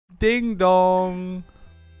Ding dong.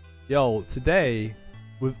 Yo, today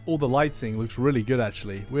with all the lighting looks really good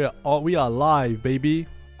actually. We are live, baby.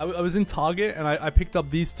 I was in Target and I picked up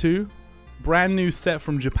these two. Brand new set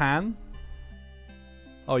from Japan.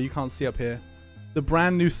 Oh, you can't see up here. The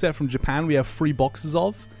brand new set from Japan we have 3 boxes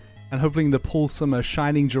of. And hopefully to pull some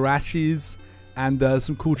Shining Jirachis and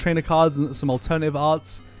some cool trainer cards and some alternative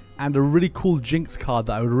arts. And a really cool Jinx card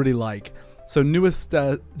that I would really like. So newest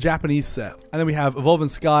Japanese set. And then we have Evolving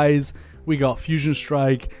Skies. We got Fusion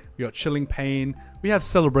Strike. We got Chilling Pain. We have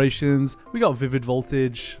Celebrations. We got Vivid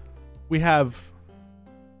Voltage. We have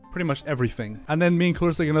pretty much everything. And then me and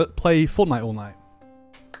Clarissa are going to play Fortnite all night.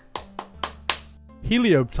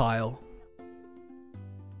 Helioptile.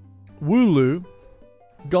 Wooloo.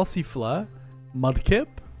 Gossifleur. Mudkip.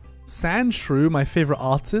 Sandshrew, my favorite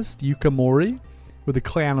artist. Yukamori. With the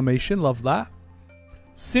clay animation. Love that.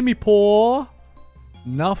 Simipour.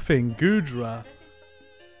 Nothing. Goodra.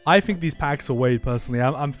 I think these packs are weighed personally.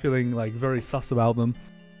 I'm feeling like very sus about them.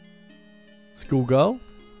 Schoolgirl.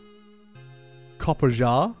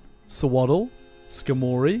 Copperjar. Sawaddle.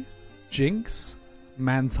 Skamori. Jinx.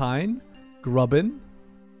 Mantine. Grubbin.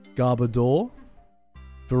 Garbodor.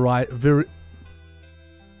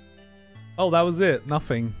 Oh, that was it.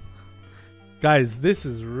 Nothing. Guys, this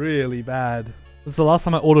is really bad. That's the last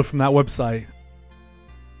time I ordered from that website.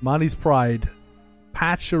 Marnie's Pride.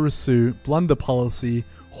 Pachirisu. Blunder Policy.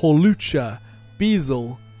 Hawlucha.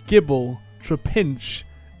 Beazle. Gibble. Trapinch.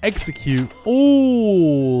 Execute.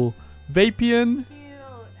 Ooh. Vapian. Cute.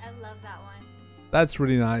 I love that one. That's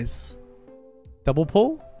really nice. Double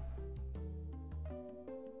pull?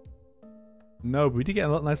 No, but we did get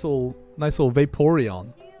a nice little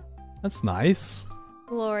Vaporeon. Cute. That's nice.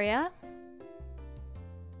 Gloria.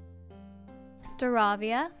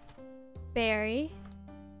 Staravia. Berry.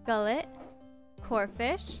 Gullet.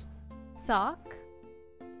 Corfish. Sock.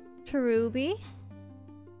 Cherubi.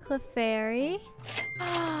 Clefairy.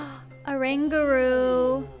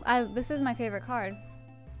 Oranguru. This is my favorite card.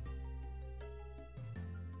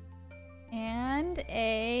 And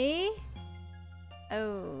a...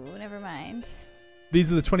 Oh, never mind.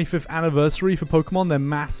 These are the 25th anniversary for Pokemon. They're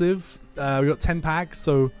massive. We got 10 packs,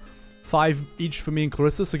 so 5 each for me and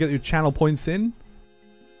Clarissa. So get your channel points in.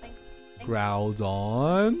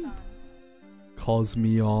 Groudon.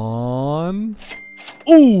 Cosmion.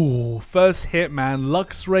 Ooh, first hit, man.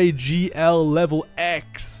 Luxray GL level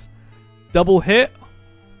X. Double hit?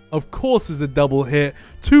 Of course it's a double hit.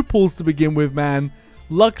 2 pulls to begin with, man.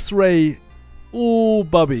 Luxray. Ooh,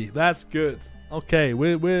 bubby. That's good. Okay,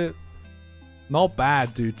 we're not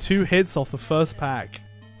bad, dude. 2 hits off the first pack.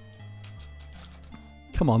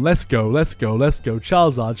 Come on, let's go, let's go, let's go.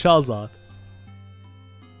 Charizard.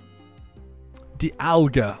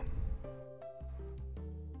 Dialga.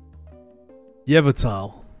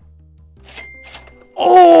 Yveltal.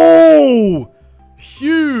 Oh!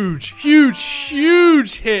 Huge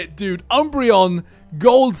hit, dude. Umbreon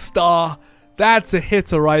Gold Star. That's a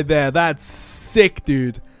hitter right there. That's sick,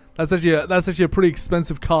 dude. That's actually a pretty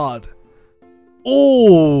expensive card.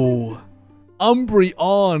 Oh!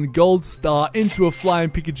 Umbreon Gold Star into a Flying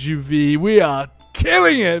Pikachu V. We are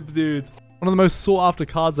killing it, dude. One of the most sought after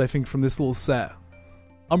cards, I think, from this little set.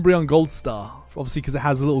 Umbreon Gold Star. Obviously, because it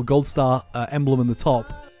has a little Gold Star emblem in the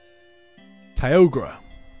top. Kyogre.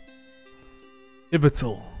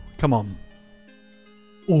 Ivital. Come on.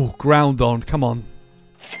 Oh, Groudon. Come on.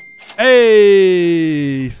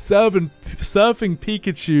 Hey! Surfing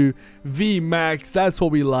Pikachu V Max. That's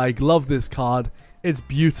what we like. Love this card. It's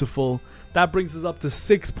beautiful. That brings us up to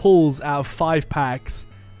 6 pulls out of 5 packs.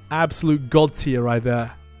 Absolute god tier right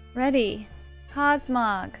there. Ready.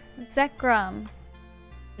 Cosmog. Zekrom.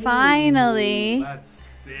 Finally. Ooh, that's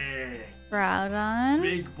sick. Groudon.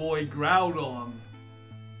 Big boy Groudon.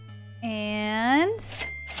 And...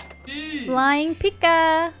 Jeez. Flying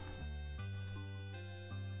Pika.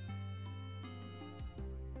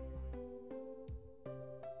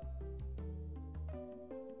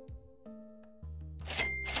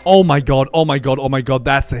 Oh my god, oh my god, oh my god,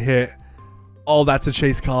 that's a hit. Oh, that's a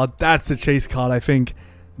chase card. That's a chase card, I think.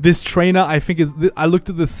 This trainer, I think is... I looked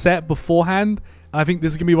at the set beforehand, and I think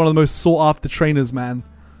this is going to be one of the most sought after trainers, man.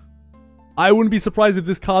 I wouldn't be surprised if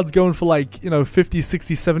this card's going for like, you know, $50,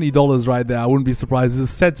 $60, $70 right there. I wouldn't be surprised. The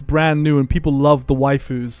set's brand new, and people love the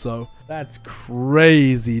waifus, so... That's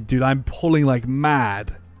crazy, dude. I'm pulling like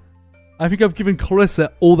mad. I think I've given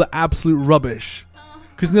Clarissa all the absolute rubbish.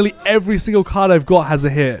 Because nearly every single card I've got has a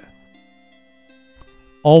hit.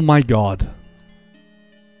 Oh my god.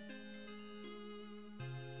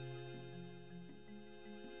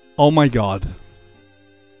 Oh my god.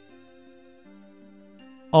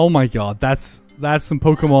 Oh my god, that's That's some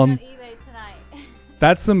Pokemon.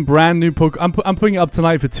 That's some brand new Pokemon. I'm putting it up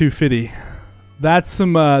tonight for 250. That's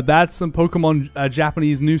some Pokemon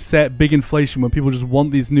Japanese new set, big inflation, when people just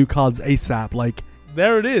want these new cards ASAP. Like,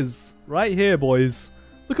 there it is, right here, boys.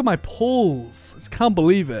 Look at my pulls. I just can't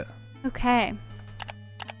believe it. Okay.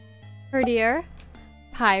 Herdier,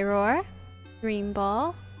 Pyroar, Dream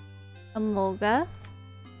Ball, Emolga,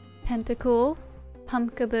 Tentacool,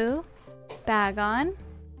 Pumpkaboo, Bagon,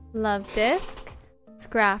 Love Disc,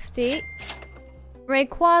 Scrafty,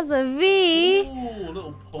 Rayquaza V. Ooh,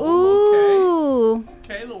 little pull. Ooh.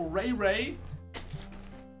 Okay, little Ray.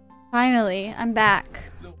 Finally, I'm back.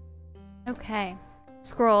 Okay.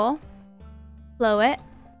 Scroll, Floet,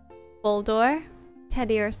 Boldor,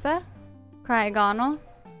 Teddiursa, Cryogonal,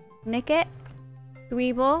 Nickit,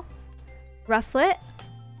 Dweeble, Rufflet,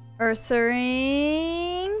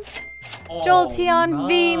 Ursaring, Jolteon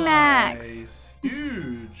VMAX.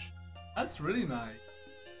 Huge. That's really nice.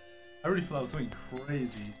 I really thought that was something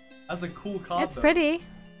crazy. That's a cool card. It's pretty.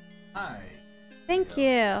 Hi. Thank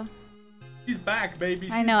you. She's back, baby.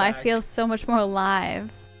 I know, I feel so much more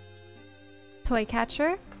alive. Toy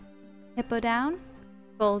Catcher, Hippowdon,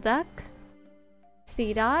 Golduck,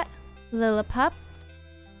 Seedot, Lillipup,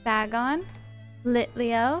 Bagon,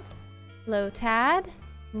 Litleo, Lotad,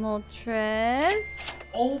 Moltres.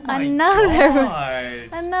 Oh my God.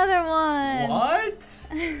 God. Another one. What?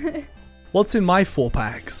 What's in my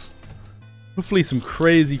 4-packs? Hopefully some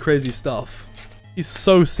crazy stuff. He's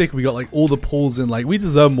so sick we got like all the pulls in. Like, we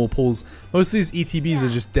deserve more pulls. Most of these ETBs are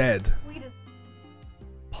just dead.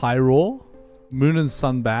 Pyroar, Moon and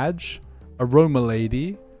Sun Badge, Aroma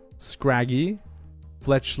Lady, Scraggy,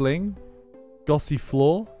 Fletchling,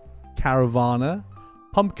 Gossifleur, Caravana,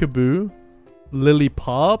 Pumpkaboo,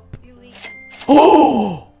 Lillipup.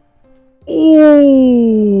 Oh!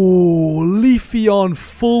 Oh! Leafeon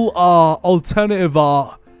full art, alternative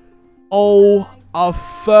art. Oh, our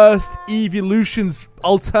first Evolutions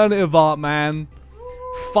alternative art, man.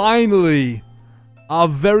 Finally. Our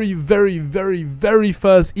very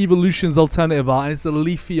first Evolutions alternative art, and it's a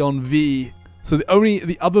Leafeon V. So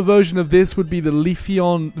the other version of this would be the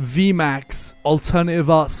Leafeon VMAX alternative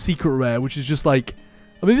art secret rare, which is just like,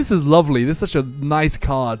 I mean, this is lovely. This is such a nice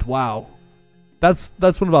card. Wow. That's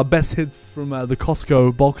one of our best hits from the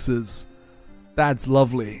Costco boxes. That's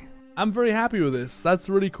lovely. I'm very happy with this. That's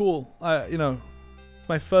really cool. You know, it's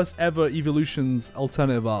my first ever Evolutions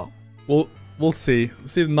alternative art. We'll see.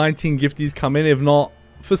 See if 19 gifties come in. If not,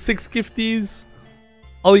 for 6 gifties,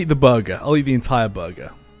 I'll eat the burger. I'll eat the entire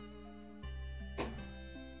burger.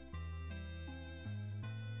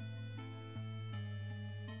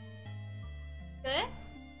 Good?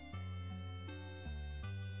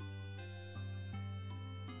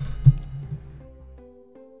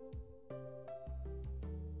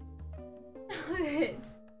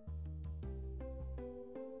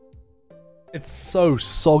 It's so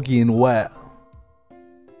soggy and wet.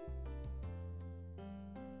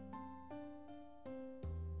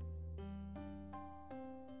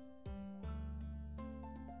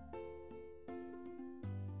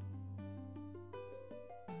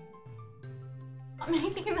 I'm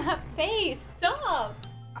making that face. Stop.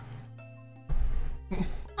 What's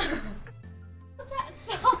that?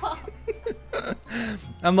 Stop.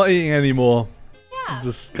 I'm not eating anymore. Yeah.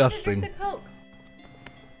 Disgusting. Drink the Coke.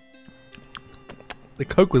 The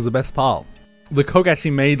Coke was the best part. The Coke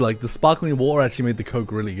actually made, like, the sparkling water actually made the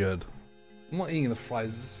Coke really good. I'm not eating the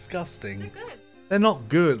fries. It's disgusting. They're good. They're not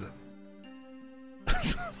good.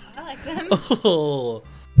 I like them. Oh.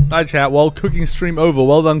 Alright, chat. Well, cooking stream over.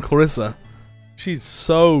 Well done, Clarissa. She's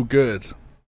so good.